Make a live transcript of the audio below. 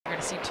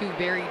to see two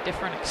very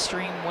different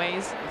extreme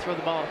ways to throw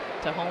the ball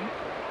to home.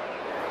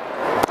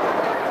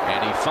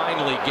 And he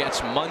finally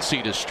gets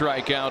Muncy to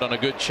strike out on a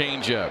good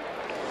changeup.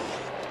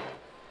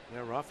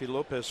 Yeah, Rafi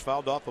Lopez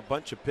fouled off a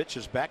bunch of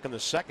pitches back in the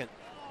second.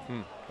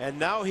 And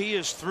now he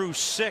is through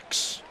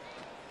 6.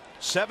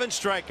 7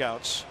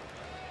 strikeouts,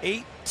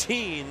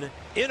 18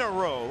 in a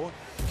row.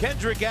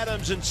 Kendrick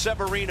Adams and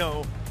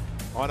Severino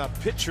on a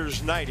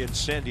pitcher's night in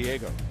San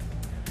Diego.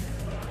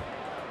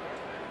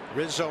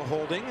 Rizzo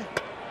holding,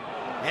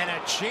 and a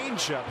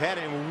changeup had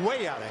him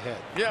way out ahead.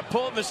 Yeah,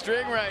 pulling the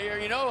string right here.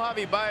 You know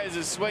Javi Baez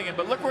is swinging,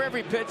 but look where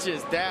every pitch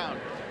is down.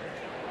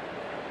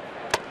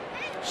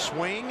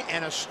 Swing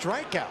and a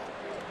strikeout.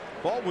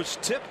 Ball was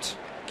tipped.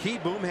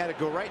 Keyboom had to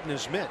go right in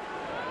his mitt.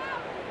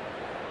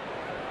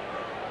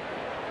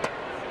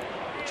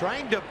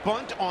 Trying to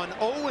bunt on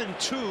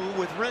 0-2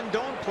 with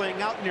Rendon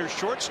playing out near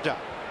shortstop.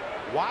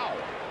 Wow.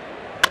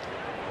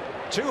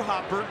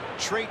 Two-hopper,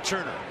 Trey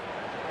Turner.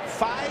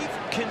 5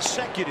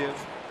 consecutive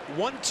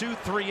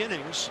 1-2-3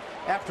 innings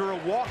after a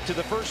walk to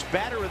the first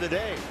batter of the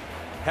day.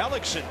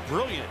 Hellickson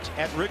brilliant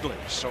at Wrigley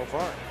so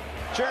far.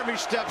 Jeremy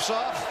steps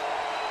off,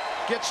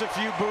 gets a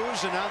few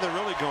boos, and now they're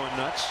really going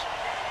nuts.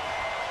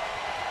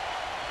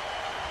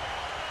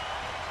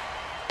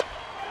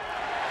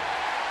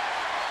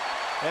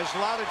 As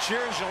loud a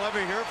cheer as you'll ever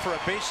hear for a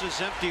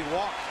bases empty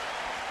walk.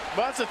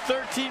 Well, that's a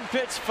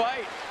 13-pitch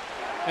fight.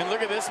 And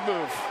look at this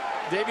move.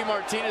 Davey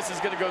Martinez is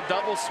going to go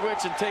double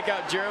switch and take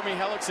out Jeremy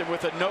Hellickson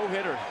with a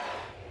no-hitter.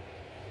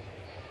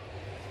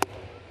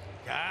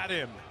 Got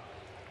him.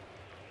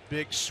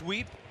 Big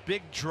sweep,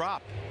 big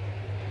drop.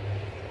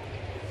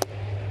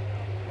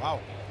 Wow.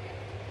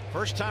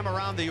 First time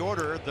around the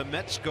order, the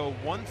Mets go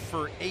 1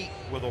 for 8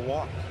 with a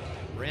walk.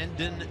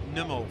 Brandon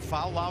Nimmo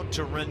foul out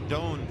to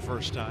Rendon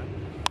first time.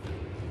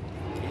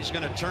 He's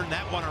going to turn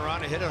that one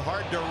around and hit it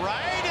hard to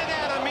right, and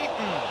Adam Eaton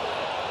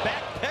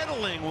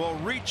backpedaling will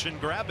reach and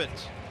grab it.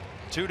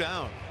 2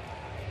 down.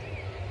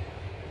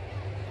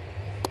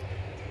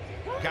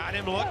 Got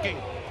him looking.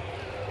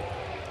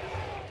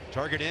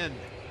 Target in.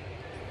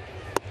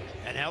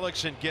 And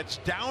Hellickson gets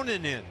down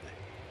and in.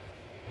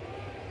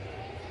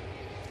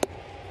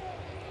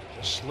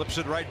 Just slips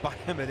it right by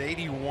him at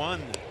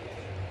 81.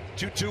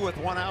 2-2 with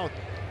 1 out.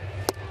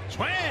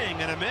 Swing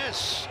and a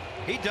miss.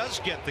 He does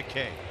get the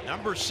K.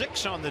 Number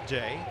 6 on the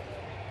day.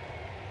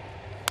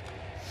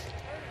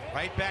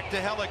 Right back to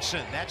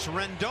Hellickson. That's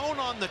Rendon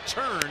on the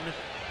turn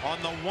on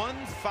the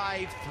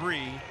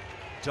 1-5-3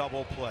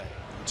 double play.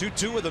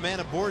 2-2 with a man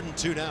aboard and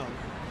 2 down.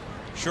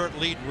 Short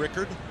lead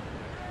Rickard.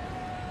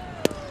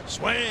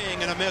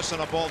 Swing and a miss on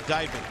a ball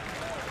diving.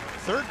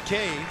 3rd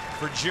K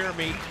for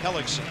Jeremy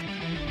Hellickson.